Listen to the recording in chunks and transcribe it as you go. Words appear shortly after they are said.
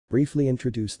Briefly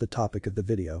introduce the topic of the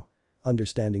video.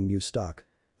 Understanding MU stock.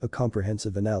 A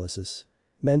comprehensive analysis.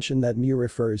 Mention that MU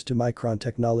refers to Micron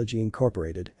Technology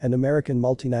Incorporated, an American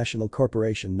multinational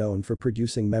corporation known for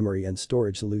producing memory and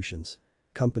storage solutions.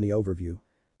 Company overview.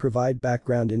 Provide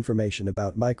background information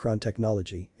about Micron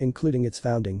Technology, including its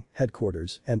founding,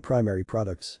 headquarters, and primary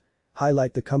products.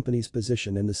 Highlight the company's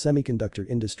position in the semiconductor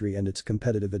industry and its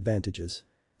competitive advantages.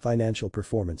 Financial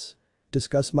performance.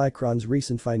 Discuss Micron's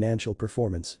recent financial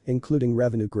performance, including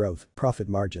revenue growth, profit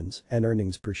margins, and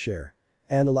earnings per share.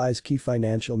 Analyze key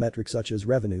financial metrics such as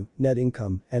revenue, net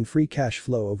income, and free cash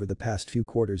flow over the past few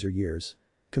quarters or years.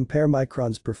 Compare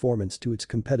Micron's performance to its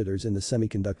competitors in the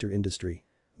semiconductor industry.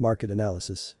 Market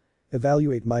analysis.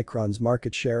 Evaluate Micron's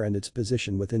market share and its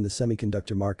position within the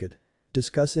semiconductor market.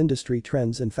 Discuss industry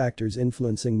trends and factors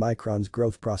influencing Micron's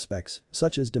growth prospects,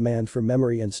 such as demand for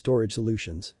memory and storage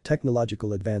solutions,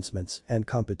 technological advancements, and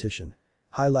competition.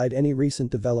 Highlight any recent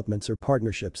developments or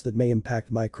partnerships that may impact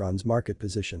Micron's market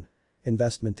position.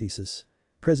 Investment thesis.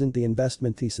 Present the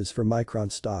investment thesis for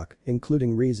Micron stock,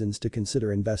 including reasons to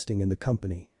consider investing in the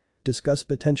company. Discuss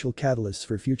potential catalysts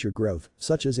for future growth,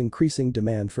 such as increasing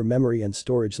demand for memory and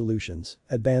storage solutions,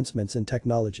 advancements in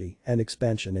technology, and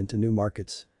expansion into new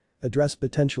markets. Address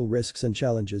potential risks and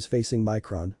challenges facing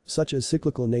Micron, such as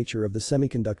cyclical nature of the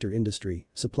semiconductor industry,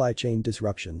 supply chain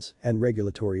disruptions, and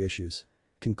regulatory issues.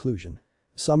 Conclusion.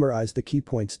 Summarize the key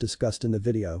points discussed in the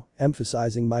video,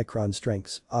 emphasizing Micron's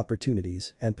strengths,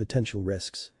 opportunities, and potential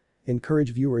risks.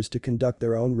 Encourage viewers to conduct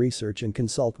their own research and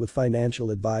consult with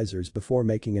financial advisors before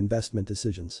making investment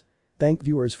decisions. Thank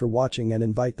viewers for watching and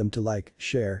invite them to like,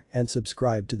 share, and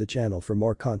subscribe to the channel for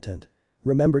more content.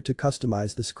 Remember to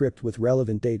customize the script with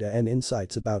relevant data and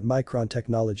insights about Micron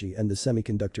technology and the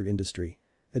semiconductor industry.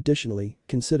 Additionally,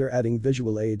 consider adding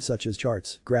visual aids such as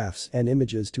charts, graphs, and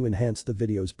images to enhance the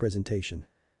video's presentation.